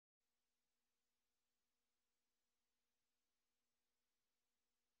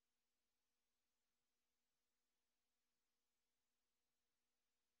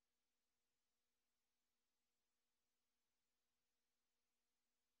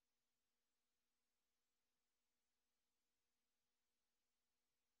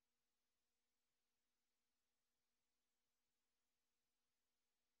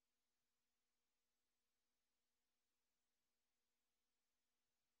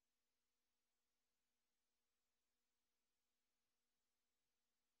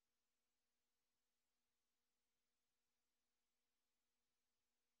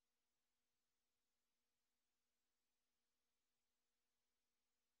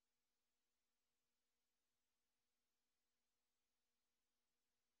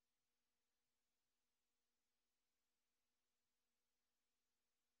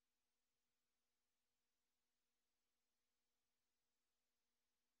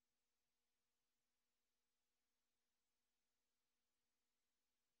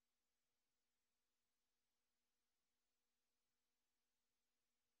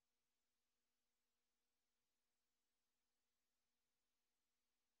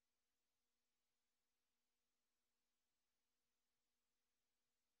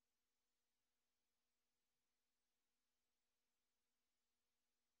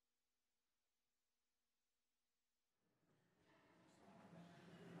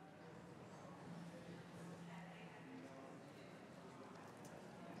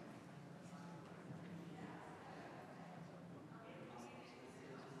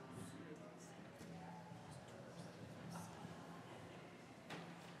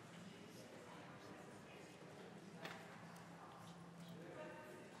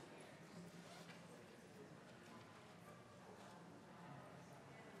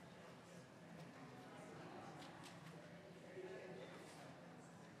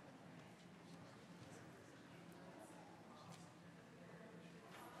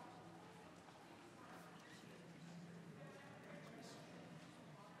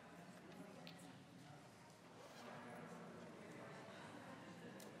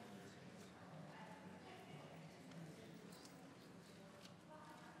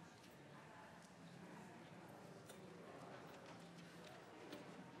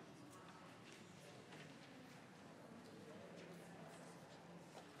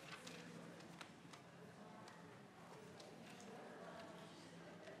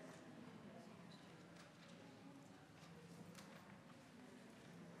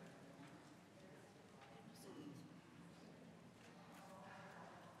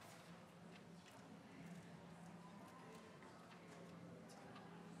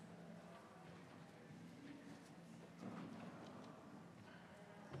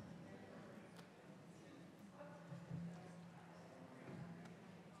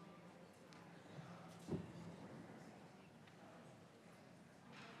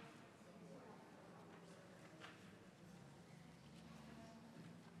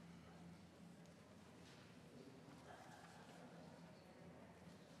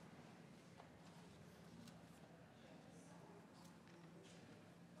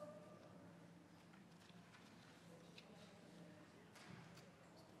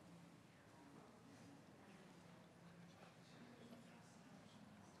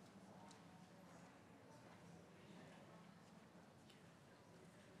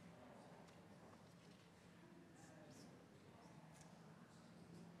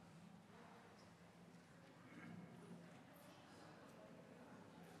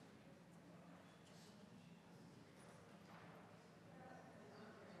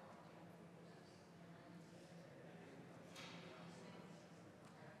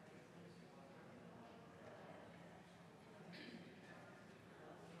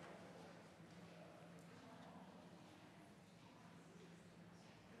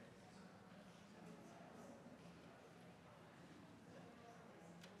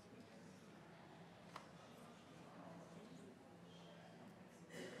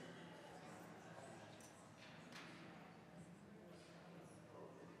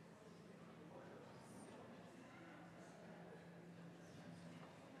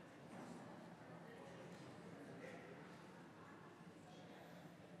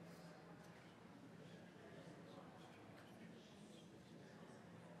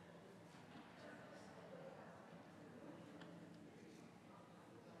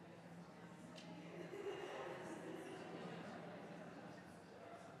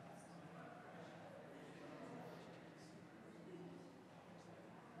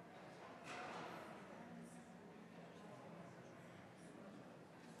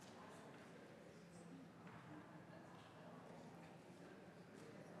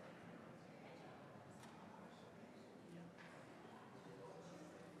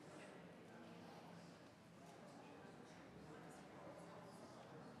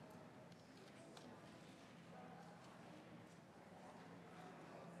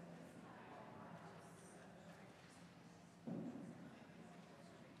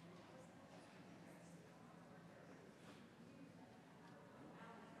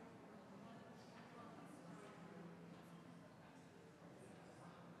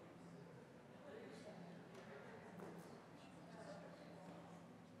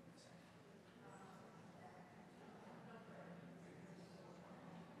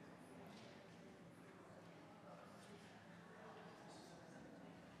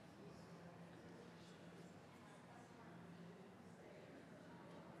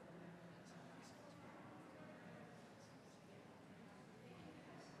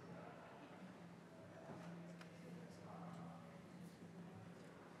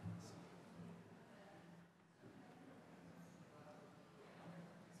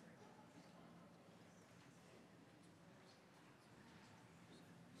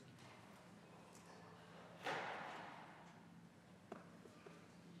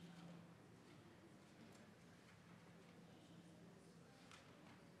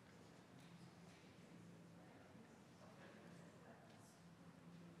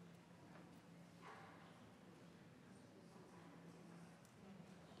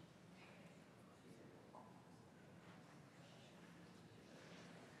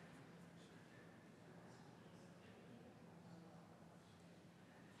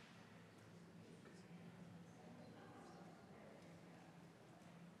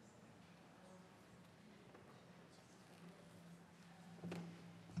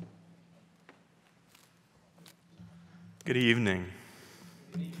Good evening.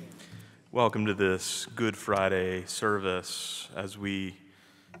 Welcome to this Good Friday service as we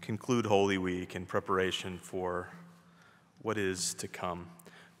conclude Holy Week in preparation for what is to come.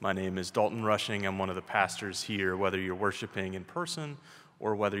 My name is Dalton Rushing. I'm one of the pastors here. Whether you're worshiping in person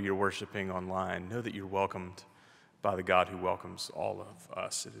or whether you're worshiping online, know that you're welcomed by the God who welcomes all of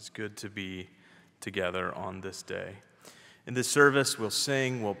us. It is good to be together on this day. In this service, we'll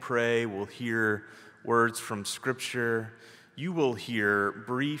sing, we'll pray, we'll hear words from Scripture. You will hear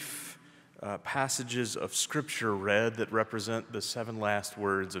brief passages of Scripture read that represent the 7 last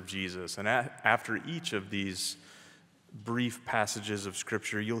words of Jesus. And after each of these brief passages of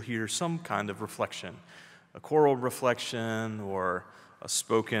Scripture, you'll hear some kind of reflection, a choral reflection or a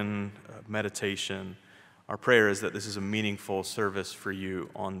spoken meditation. Our prayer is that this is a meaningful service for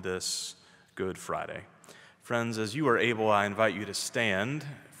you on this Good Friday. Friends, as you are able, I invite you to stand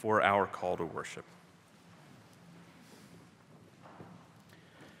for our call to worship.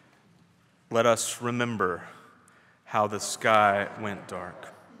 Let us remember how the sky went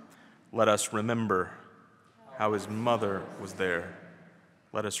dark. Let us remember how his mother was there.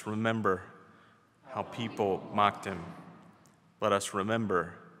 Let us remember how people mocked him. Let us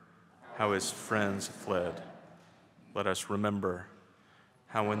remember how his friends fled. Let us remember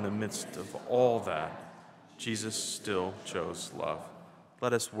how in the midst of all that, Jesus still chose love.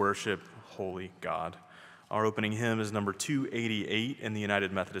 Let us worship holy God. Our opening hymn is number 288 in the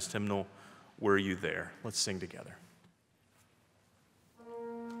United Methodist hymnal, Were You There? Let's sing together.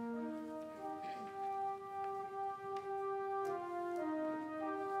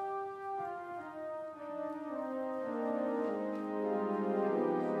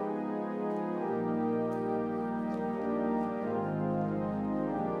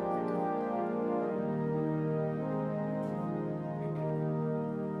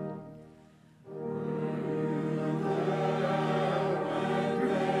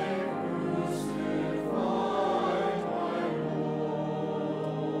 Far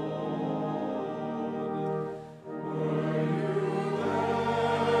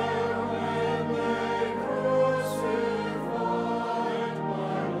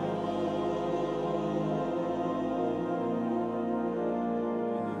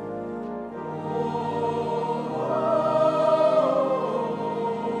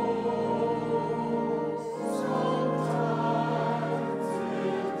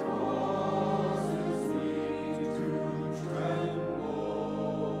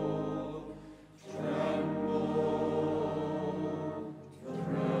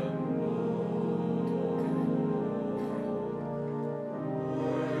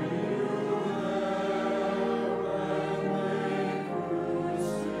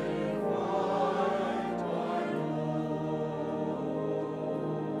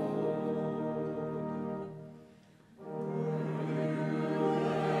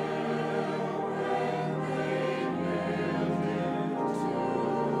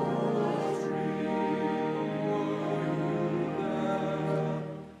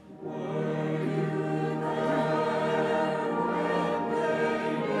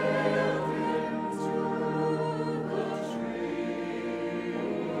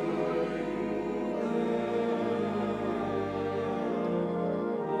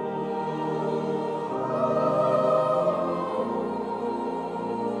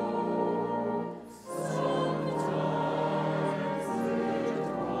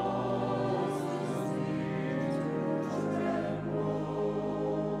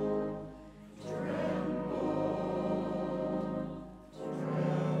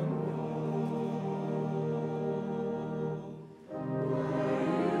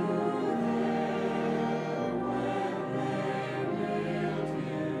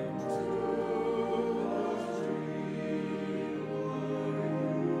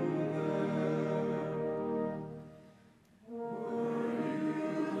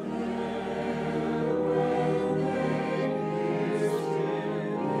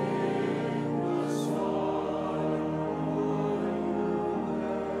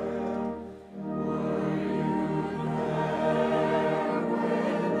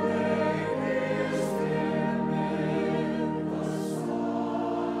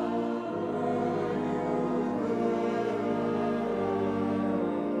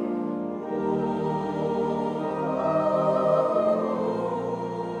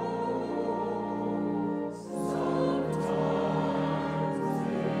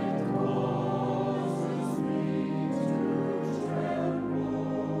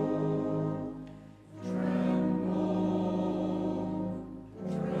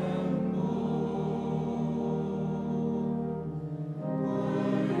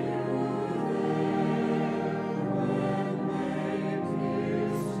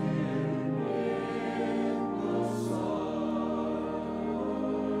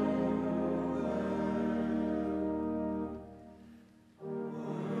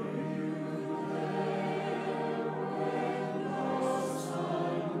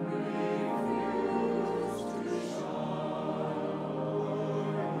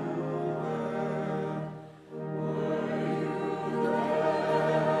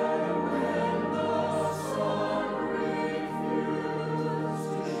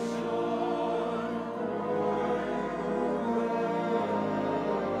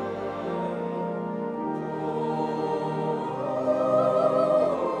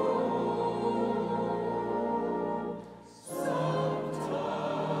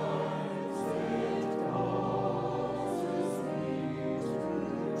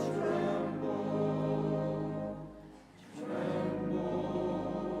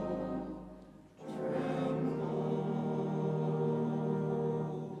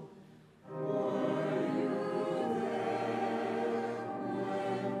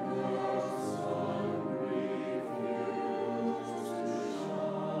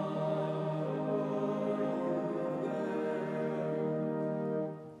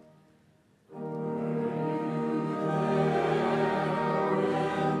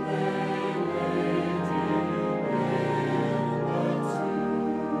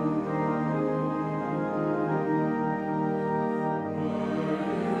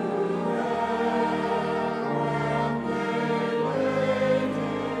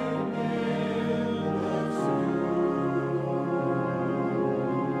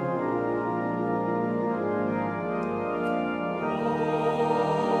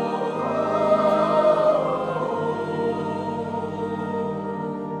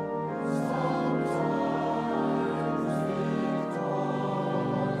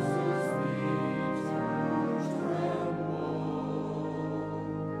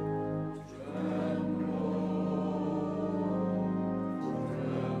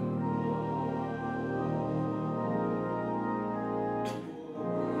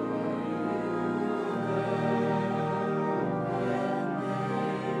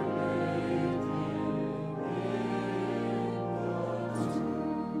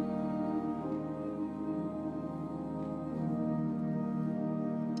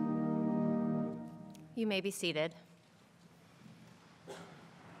You may be seated.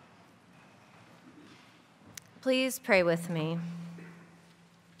 Please pray with me.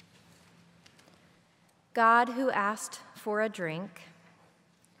 God who asked for a drink,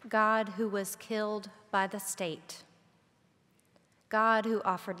 God who was killed by the state, God who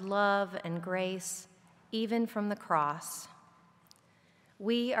offered love and grace even from the cross,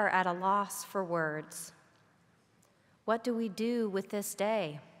 we are at a loss for words. What do we do with this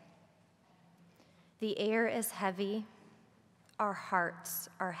day? The air is heavy, our hearts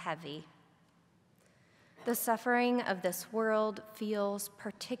are heavy. The suffering of this world feels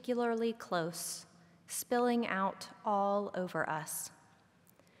particularly close, spilling out all over us.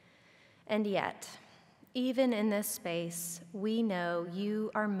 And yet, even in this space, we know you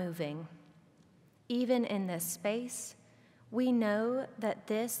are moving. Even in this space, we know that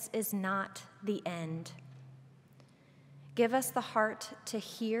this is not the end. Give us the heart to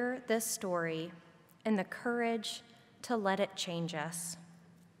hear this story and the courage to let it change us.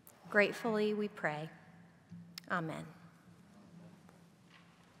 Gratefully we pray. Amen.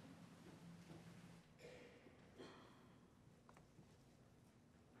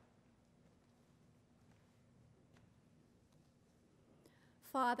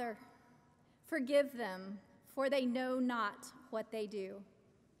 Father, forgive them, for they know not what they do.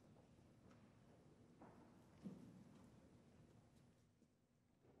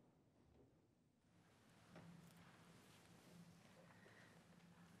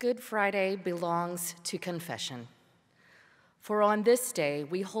 Good Friday belongs to confession. For on this day,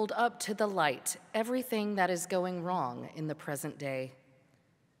 we hold up to the light everything that is going wrong in the present day.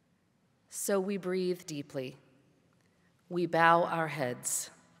 So we breathe deeply. We bow our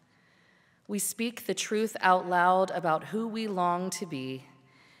heads. We speak the truth out loud about who we long to be,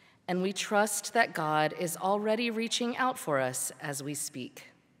 and we trust that God is already reaching out for us as we speak.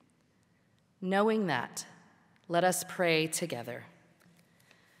 Knowing that, let us pray together.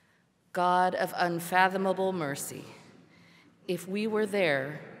 God of unfathomable mercy, if we were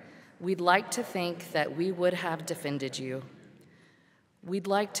there, we'd like to think that we would have defended you. We'd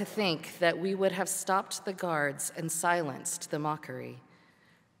like to think that we would have stopped the guards and silenced the mockery,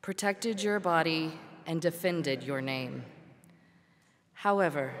 protected your body and defended your name.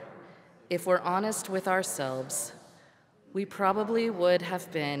 However, if we're honest with ourselves, we probably would have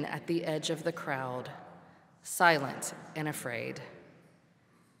been at the edge of the crowd, silent and afraid.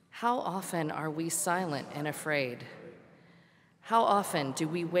 How often are we silent and afraid? How often do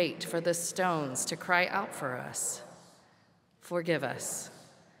we wait for the stones to cry out for us? Forgive us.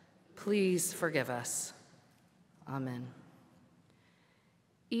 Please forgive us. Amen.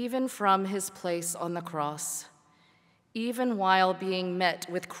 Even from his place on the cross, even while being met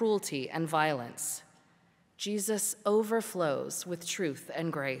with cruelty and violence, Jesus overflows with truth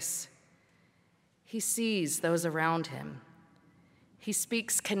and grace. He sees those around him. He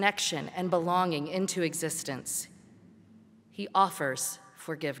speaks connection and belonging into existence. He offers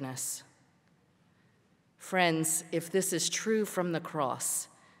forgiveness. Friends, if this is true from the cross,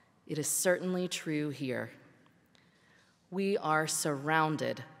 it is certainly true here. We are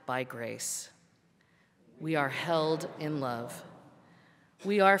surrounded by grace. We are held in love.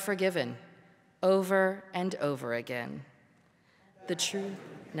 We are forgiven over and over again. The truth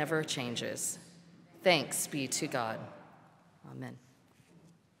never changes. Thanks be to God. Amen.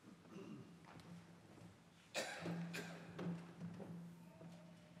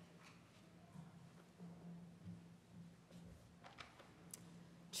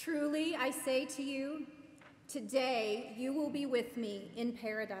 Truly, I say to you, today you will be with me in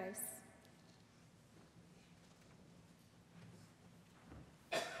paradise.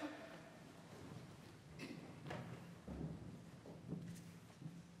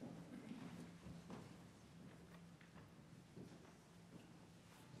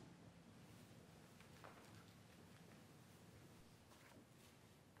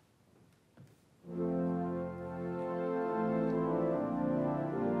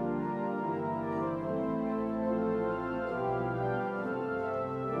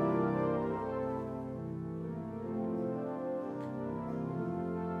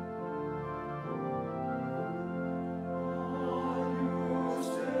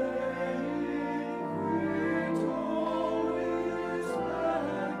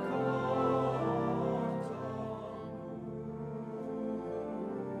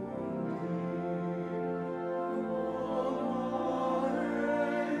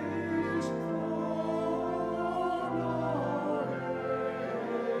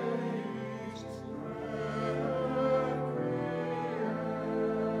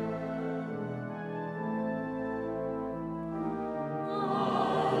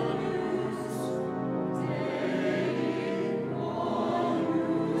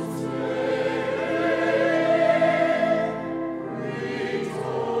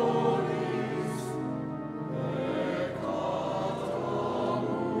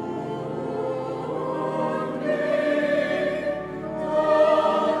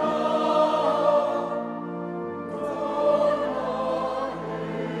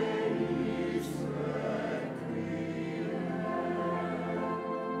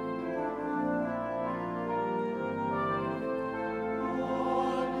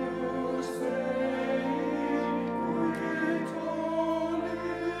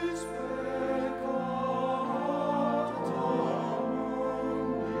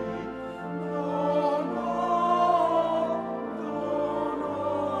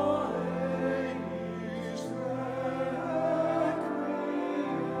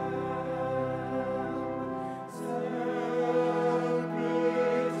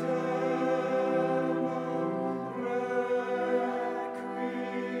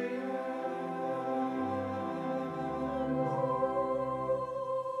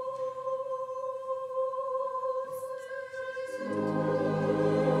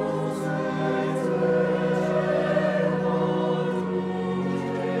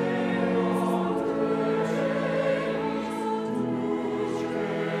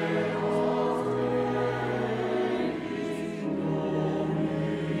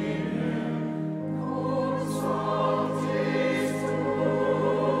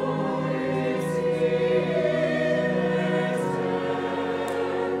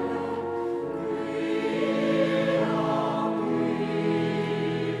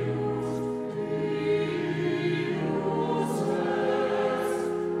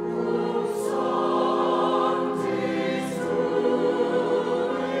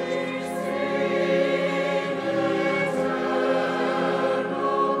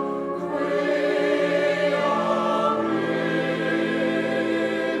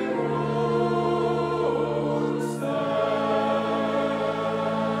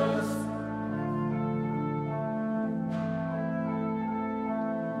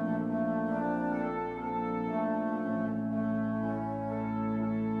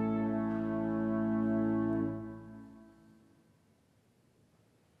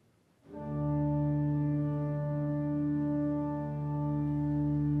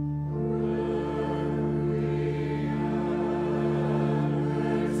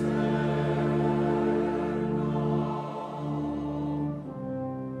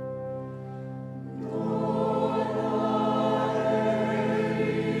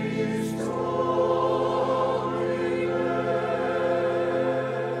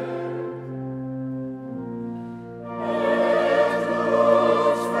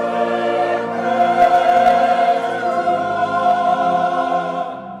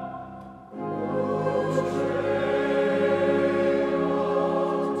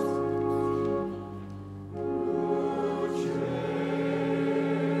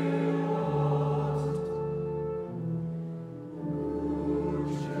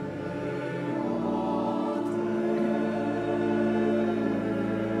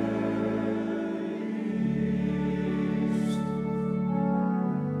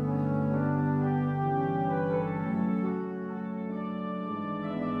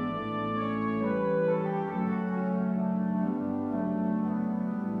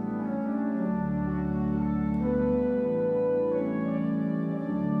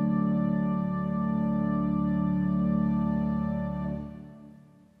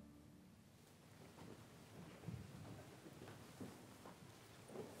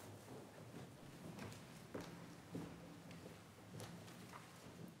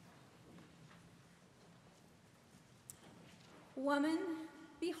 Woman,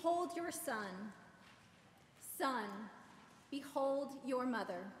 behold your son. Son, behold your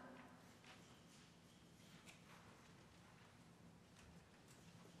mother.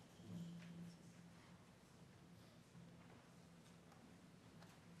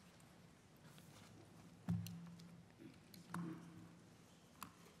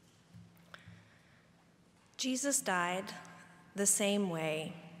 Jesus died the same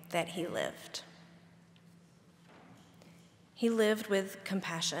way that he lived. He lived with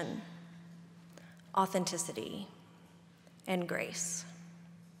compassion, authenticity, and grace.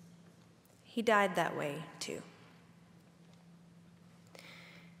 He died that way too.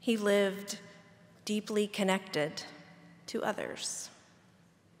 He lived deeply connected to others.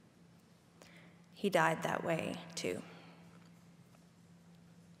 He died that way too.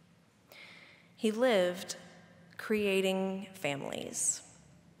 He lived creating families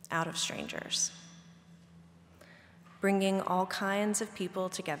out of strangers, bringing all kinds of people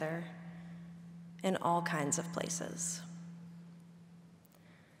together in all kinds of places,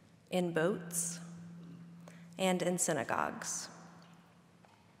 in boats and in synagogues,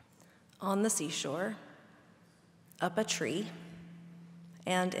 on the seashore, up a tree,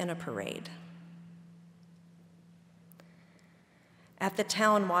 and in a parade. At the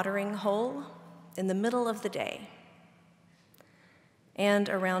town watering hole in the middle of the day, and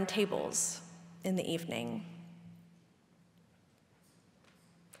around tables in the evening.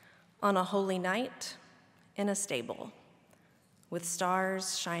 On a holy night in a stable with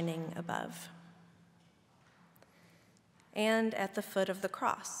stars shining above. And at the foot of the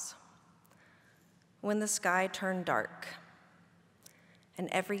cross when the sky turned dark and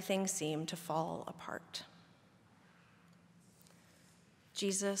everything seemed to fall apart.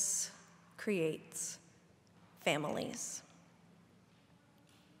 Jesus creates families.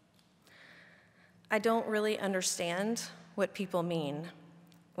 I don't really understand what people mean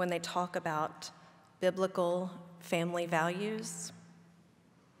when they talk about biblical family values.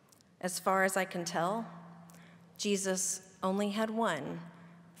 As far as I can tell, Jesus only had one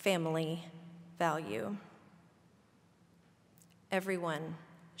family value. Everyone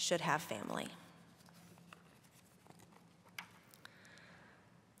should have family.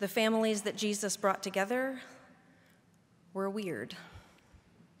 The families that Jesus brought together were weird.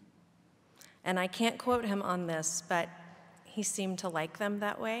 And I can't quote him on this, but he seemed to like them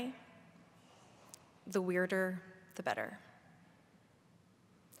that way. The weirder, the better.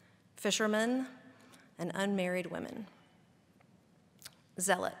 Fishermen and unmarried women.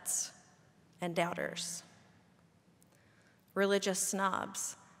 Zealots and doubters. Religious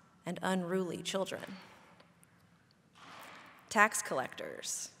snobs and unruly children. Tax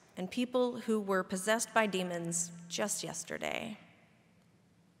collectors and people who were possessed by demons just yesterday.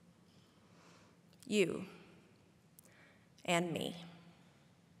 You and me.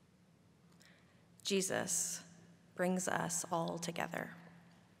 Jesus brings us all together.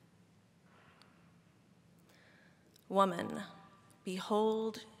 Woman,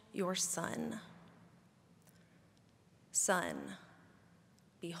 behold your son. Son,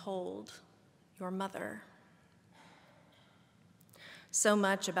 behold your mother. So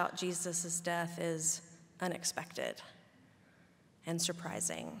much about Jesus' death is unexpected and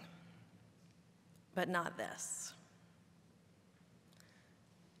surprising, but not this.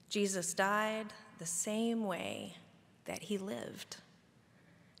 Jesus died the same way that he lived,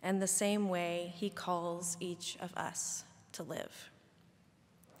 and the same way he calls each of us to live.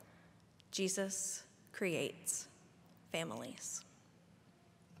 Jesus creates families.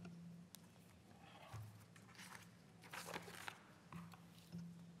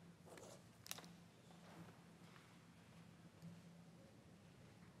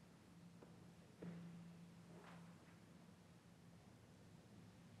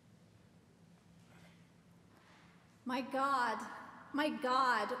 My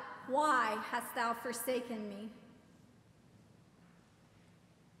God, why hast thou forsaken me?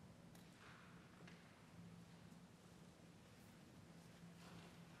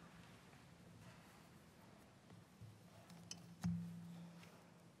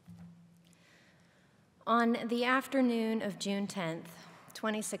 On the afternoon of June 10th,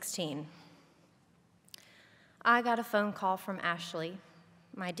 2016, I got a phone call from Ashley,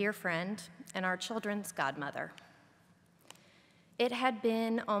 my dear friend and our children's godmother. It had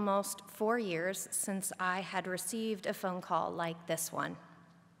been almost 4 years since I had received a phone call like this one.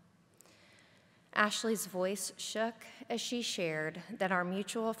 Ashley's voice shook as she shared that our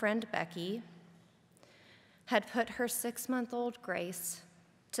mutual friend Becky had put her 6-month-old Grace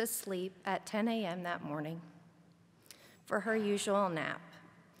to sleep at 10 a.m. that morning for her usual nap,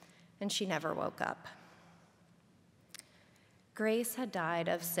 and she never woke up. Grace had died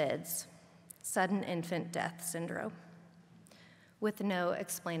of SIDS, sudden infant death syndrome, with no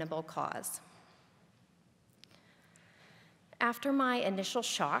explainable cause. After my initial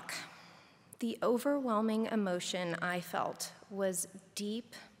shock, the overwhelming emotion I felt was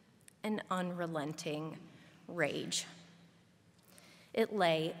deep and unrelenting rage. It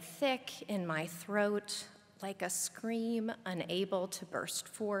lay thick in my throat like a scream unable to burst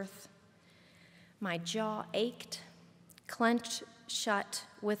forth. My jaw ached, clenched shut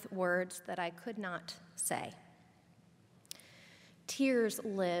with words that I could not say. Tears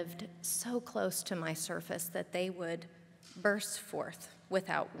lived so close to my surface that they would burst forth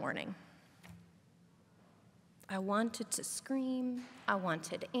without warning. I wanted to scream, I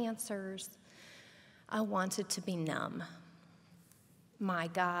wanted answers, I wanted to be numb. My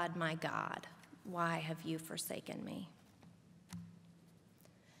God, why have you forsaken me?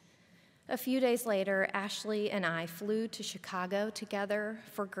 A few days later, Ashley and I flew to Chicago together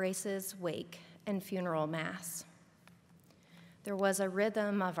for Grace's wake and funeral mass. There was a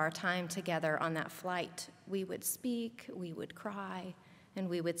rhythm of our time together on that flight. We would speak, we would cry, and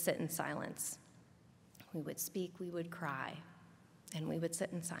we would sit in silence. We would speak, we would cry, and we would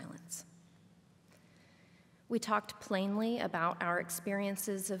sit in silence. We talked plainly about our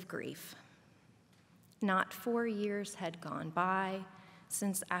experiences of grief. Not 4 years had gone by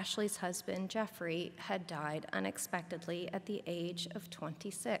since Ashley's husband, Jeffrey, had died unexpectedly at the age of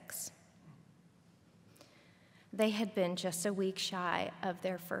 26. They had been just a week shy of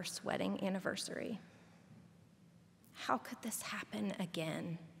their first wedding anniversary. How could this happen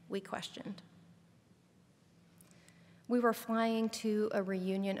again? We questioned. We were flying to a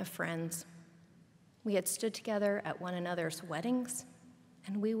reunion of friends. We had stood together at one another's weddings,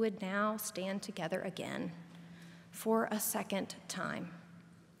 and we would now stand together again for a second time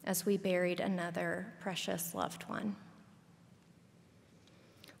as we buried another precious loved one.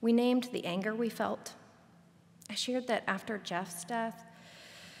 We named the anger we felt. I shared that after Jeff's death,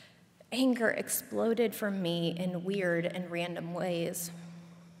 anger exploded from me in weird and random ways.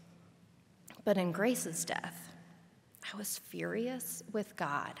 But in Grace's death, I was furious with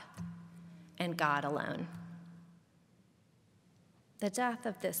God and God alone. The death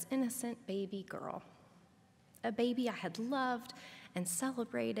of this innocent baby girl, a baby I had loved and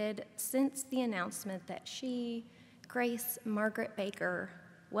celebrated since the announcement that she, Grace Margaret Baker,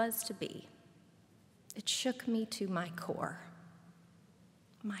 was to be. It shook me to my core.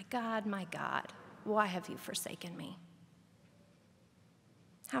 My God, why have you forsaken me?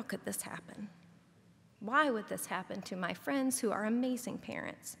 How could this happen? Why would this happen to my friends who are amazing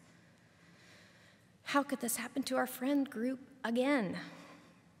parents? How could this happen to our friend group again?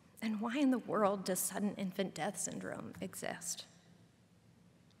 And why in the world does sudden infant death syndrome exist?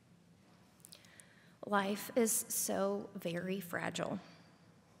 Life is so very fragile,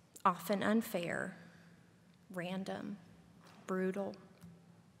 often unfair, random, brutal,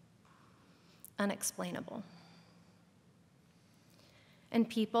 unexplainable. And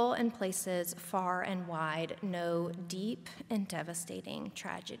people and places far and wide know deep and devastating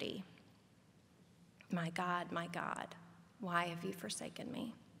tragedy. My God, why have you forsaken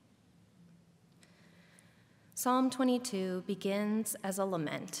me? Psalm 22 begins as a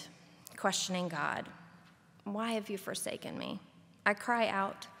lament, questioning God. Why have you forsaken me? I cry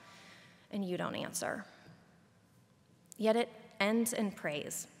out, and you don't answer. Yet it ends in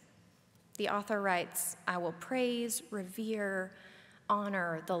praise. The author writes, I will praise, revere,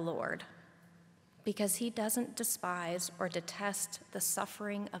 honor the Lord, because he doesn't despise or detest the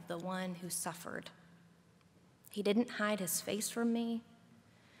suffering of the one who suffered. He didn't hide his face from me.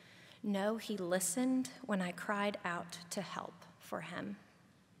 No, he listened when I cried out to help for him.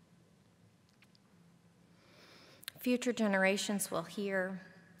 Future generations will hear,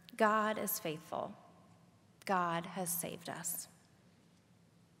 God is faithful. God has saved us.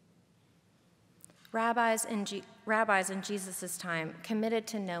 Rabbis in Jesus' time committed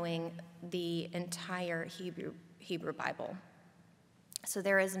to knowing the entire Hebrew Bible. So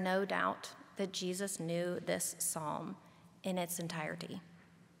there is no doubt that Jesus knew this psalm in its entirety.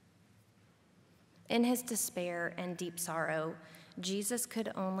 In his despair and deep sorrow, Jesus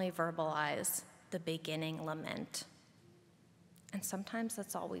could only verbalize the beginning lament. And sometimes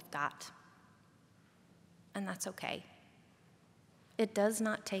that's all we've got. And that's okay. It does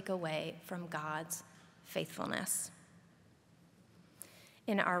not take away from God's faithfulness.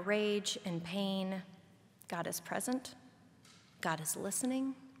 In our rage and pain, God is present. God is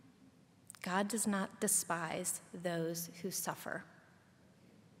listening. God does not despise those who suffer.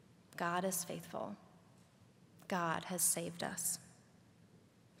 God is faithful. God has saved us.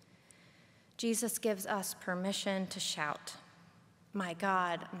 Jesus gives us permission to shout, my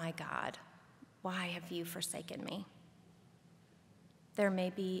God, why have you forsaken me?" There may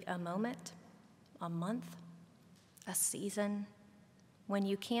be a moment, a month, a season when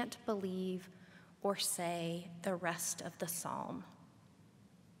you can't believe or say the rest of the psalm,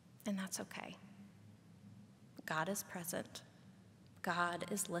 and that's okay. God is present. God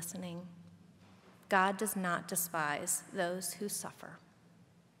is listening. God does not despise those who suffer.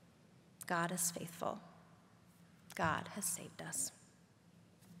 God is faithful. God has saved us.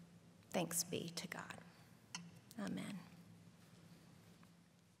 Thanks be to God. Amen.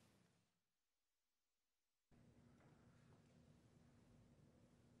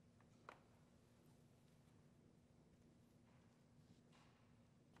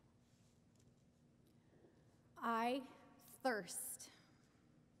 I thirst.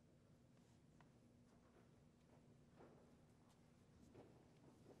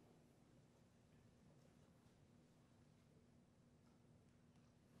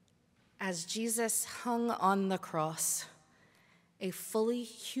 As Jesus hung on the cross, a fully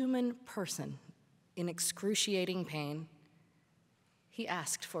human person in excruciating pain, he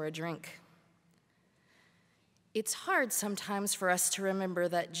asked for a drink. It's hard sometimes for us to remember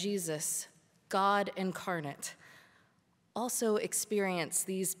that Jesus, God incarnate, also experienced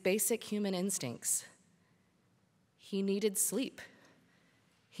these basic human instincts. He needed sleep.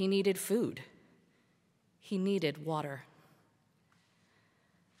 He needed food. He needed water.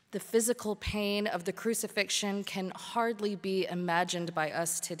 The physical pain of the crucifixion can hardly be imagined by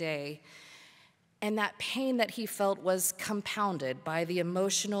us today, and that pain that he felt was compounded by the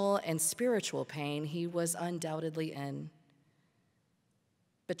emotional and spiritual pain he was undoubtedly in.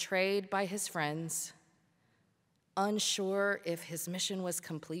 Betrayed by his friends, unsure if his mission was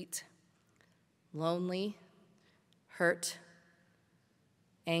complete, lonely, hurt,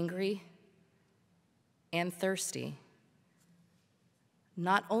 angry, and thirsty,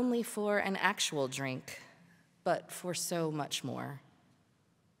 not only for an actual drink, but for so much more.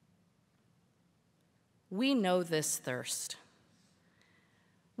 We know this thirst.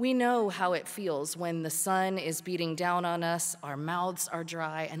 We know how it feels when the sun is beating down on us, our mouths are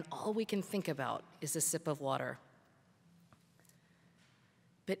dry, and all we can think about is a sip of water.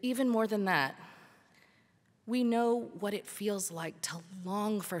 But even more than that, we know what it feels like to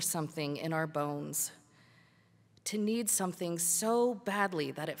long for something in our bones, to need something so badly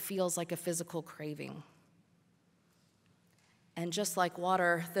that it feels like a physical craving. And just like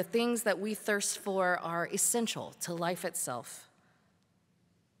water, the things that we thirst for are essential to life itself: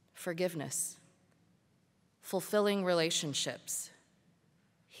 forgiveness, fulfilling relationships,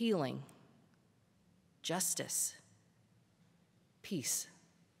 healing, justice, peace.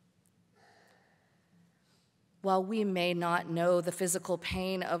 While we may not know the physical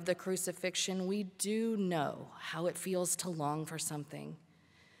pain of the crucifixion, we do know how it feels to long for something,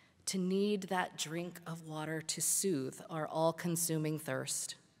 to need that drink of water to soothe our all-consuming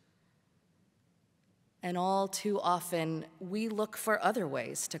thirst. And all too often, we look for other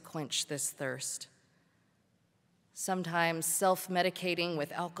ways to quench this thirst, sometimes self-medicating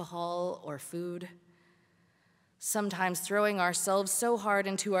with alcohol or food, sometimes throwing ourselves so hard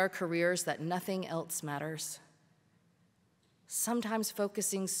into our careers that nothing else matters, sometimes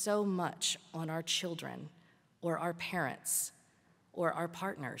focusing so much on our children or our parents or our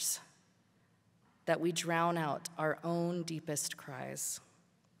partners that we drown out our own deepest cries.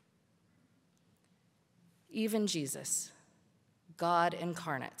 Even Jesus, God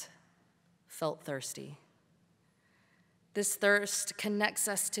incarnate, felt thirsty. This thirst connects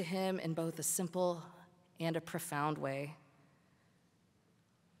us to him in both a simple and a profound way.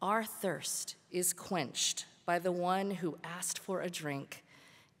 Our thirst is quenched by the one who asked for a drink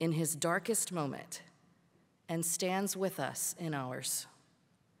in his darkest moment and stands with us in ours.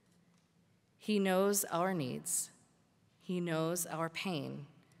 He knows our needs, he knows our pain,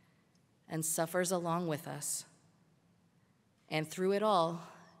 and suffers along with us. And through it all,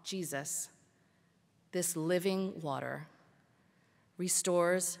 Jesus, this living water,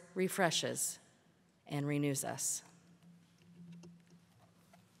 restores, refreshes, and renews us.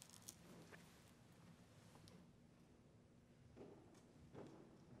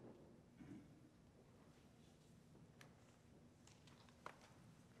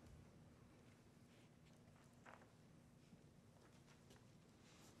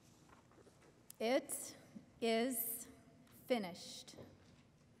 It is finished.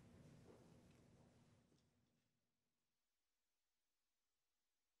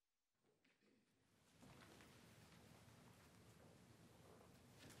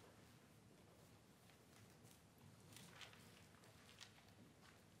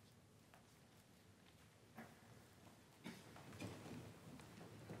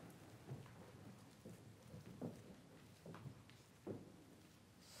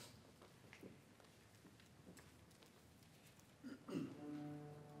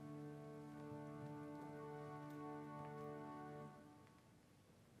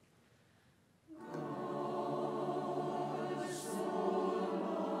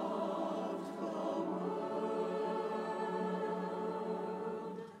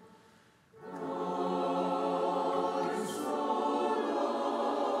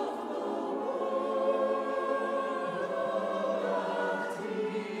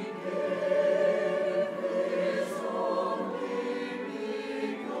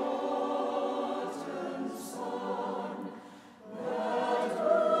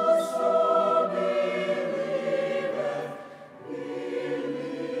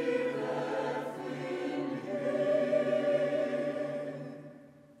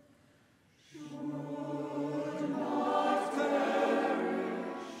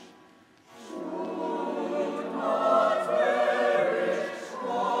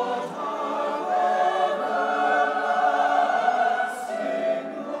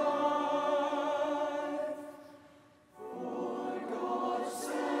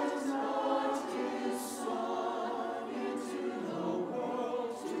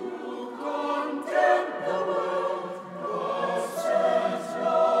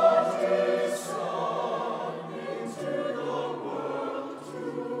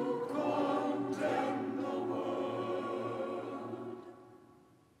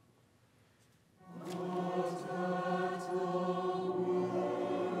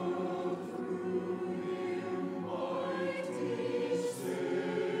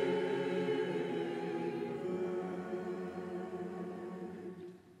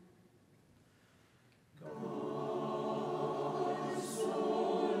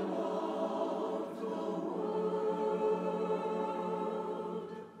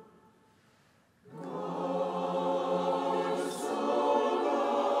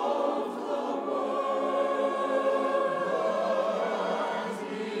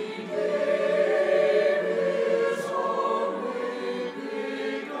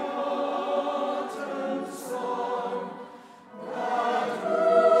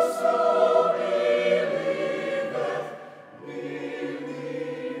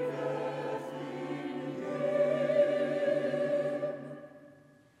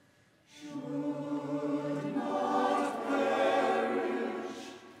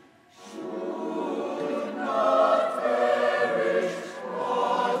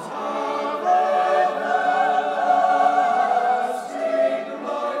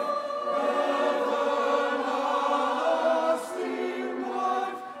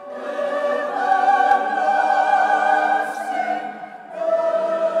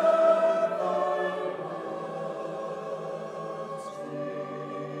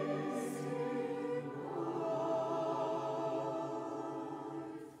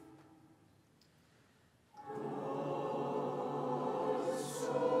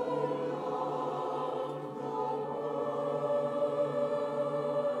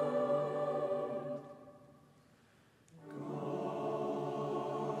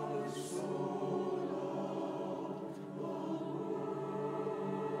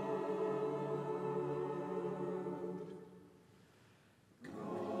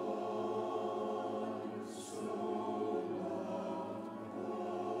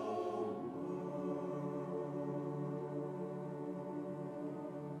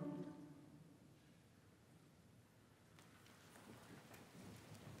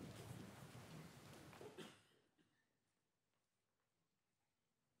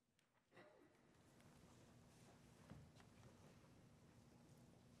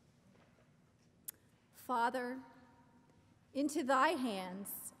 Father, into thy hands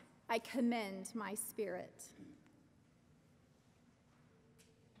I commend my spirit.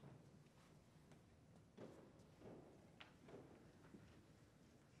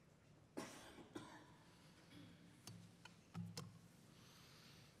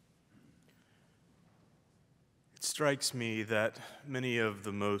 It strikes me that many of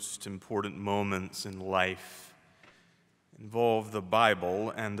the most important moments in life involve the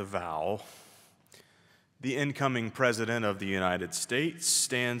Bible and a vow. The incoming President of the United States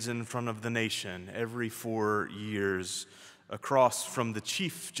stands in front of the nation every 4 years across from the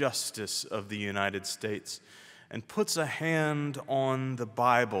Chief Justice of the United States and puts a hand on the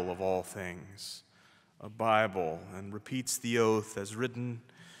Bible of all things, a Bible, and repeats the oath as written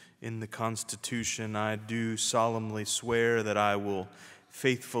in the Constitution. I do solemnly swear that I will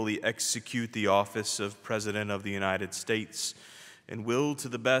faithfully execute the office of President of the United States and will, to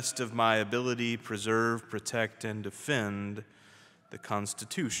the best of my ability, preserve, protect, and defend the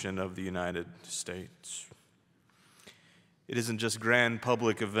Constitution of the United States. It isn't just grand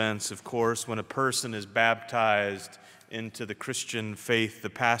public events, of course. When a person is baptized into the Christian faith, the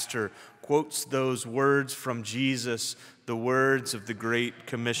pastor quotes those words from Jesus, the words of the Great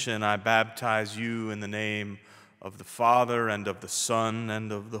Commission: I baptize you in the name of the Father and of the Son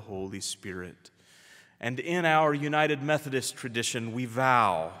and of the Holy Spirit. And in our United Methodist tradition, we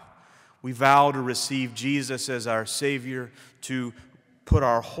vow to receive Jesus as our Savior, to put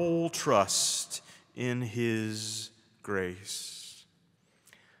our whole trust in His grace.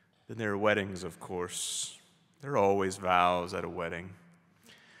 Then there are weddings, of course. There are always vows at a wedding.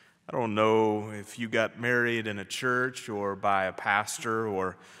 I don't know if you got married in a church or by a pastor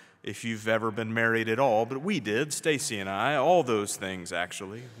or if you've ever been married at all, but we did, Stacy and I, all those things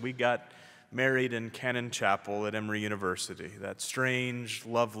actually. We got married in Cannon Chapel at Emory University, that strange,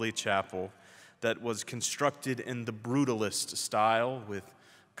 lovely chapel that was constructed in the brutalist style with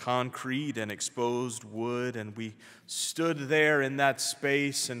concrete and exposed wood, and we stood there in that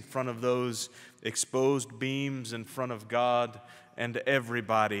space in front of those exposed beams in front of God and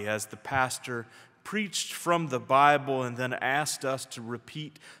everybody as the pastor preached from the Bible and then asked us to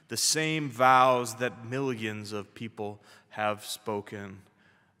repeat the same vows that millions of people have spoken.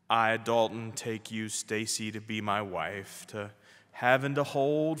 I, Dalton, take you, Stacy, to be my wife, to have and to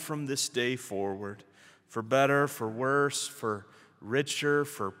hold from this day forward, for better, for worse, for richer,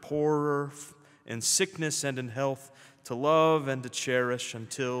 for poorer, in sickness and in health, to love and to cherish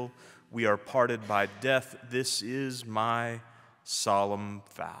until we are parted by death. This is my solemn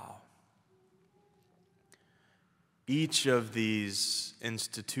vow. Each of these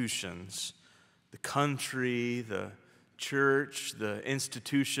institutions, the country, the church, the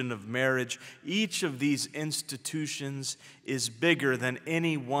institution of marriage, each of these institutions is bigger than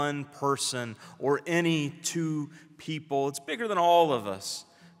any one person or any two people. It's bigger than all of us,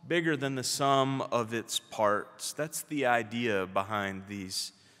 bigger than the sum of its parts. That's the idea behind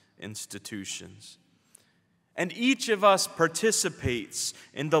these institutions. And each of us participates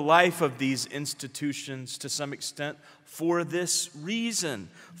in the life of these institutions to some extent for this reason.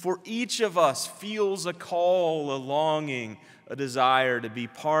 For each of us feels a call, a longing, a desire to be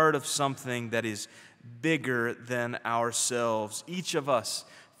part of something that is bigger than ourselves. Each of us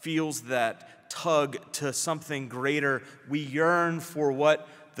feels that tug to something greater. We yearn for what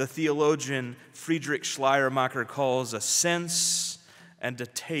the theologian Friedrich Schleiermacher calls a sense and a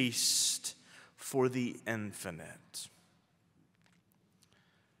taste for the infinite.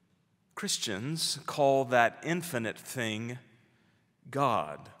 Christians call that infinite thing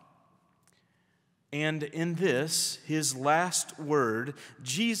God. And in this, his last word,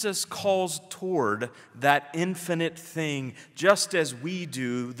 Jesus calls toward that infinite thing, just as we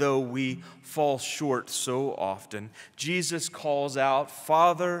do, though we fall short so often. Jesus calls out,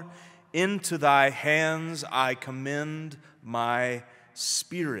 Father, into thy hands I commend my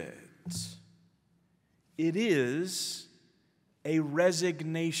spirit. It is a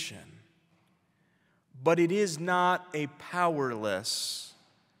resignation, but it is not a powerless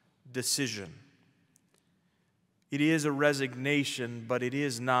decision. It is a resignation, but it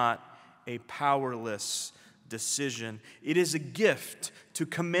is not a powerless decision. It is a gift. To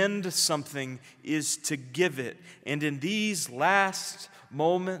commend something is to give it. And in these last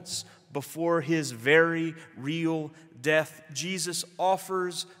moments before his very real death, Jesus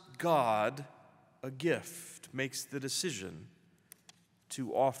offers God a gift, makes the decision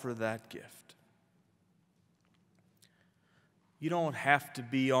to offer that gift. You don't have to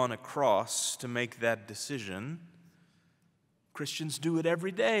be on a cross to make that decision. Christians do it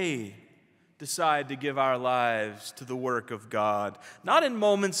every day. decide to give our lives to the work of God, not in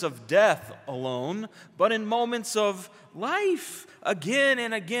moments of death alone, but in moments of life again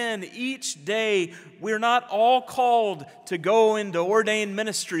and again. Each day, we're not all called to go into ordained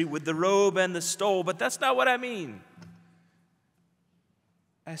ministry with the robe and the stole, but that's not what I mean.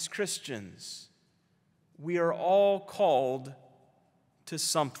 As Christians, we are all called to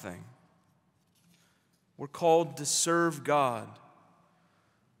something. We're called to serve God.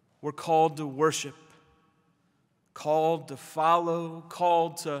 We're called to worship, called to follow,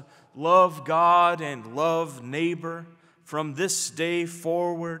 called to love God and love neighbor from this day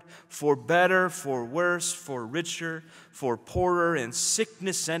forward, for better, for worse, for richer, for poorer, in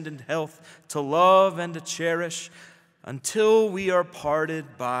sickness and in health, to love and to cherish until we are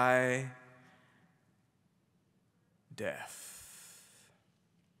parted by death.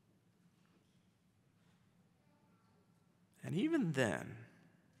 And even then,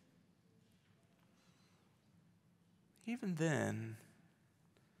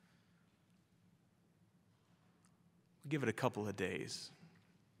 we give it a couple of days,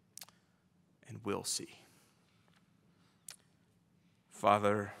 and we'll see.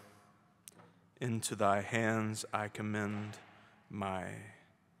 Father, into thy hands I commend my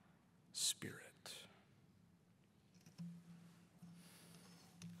spirit.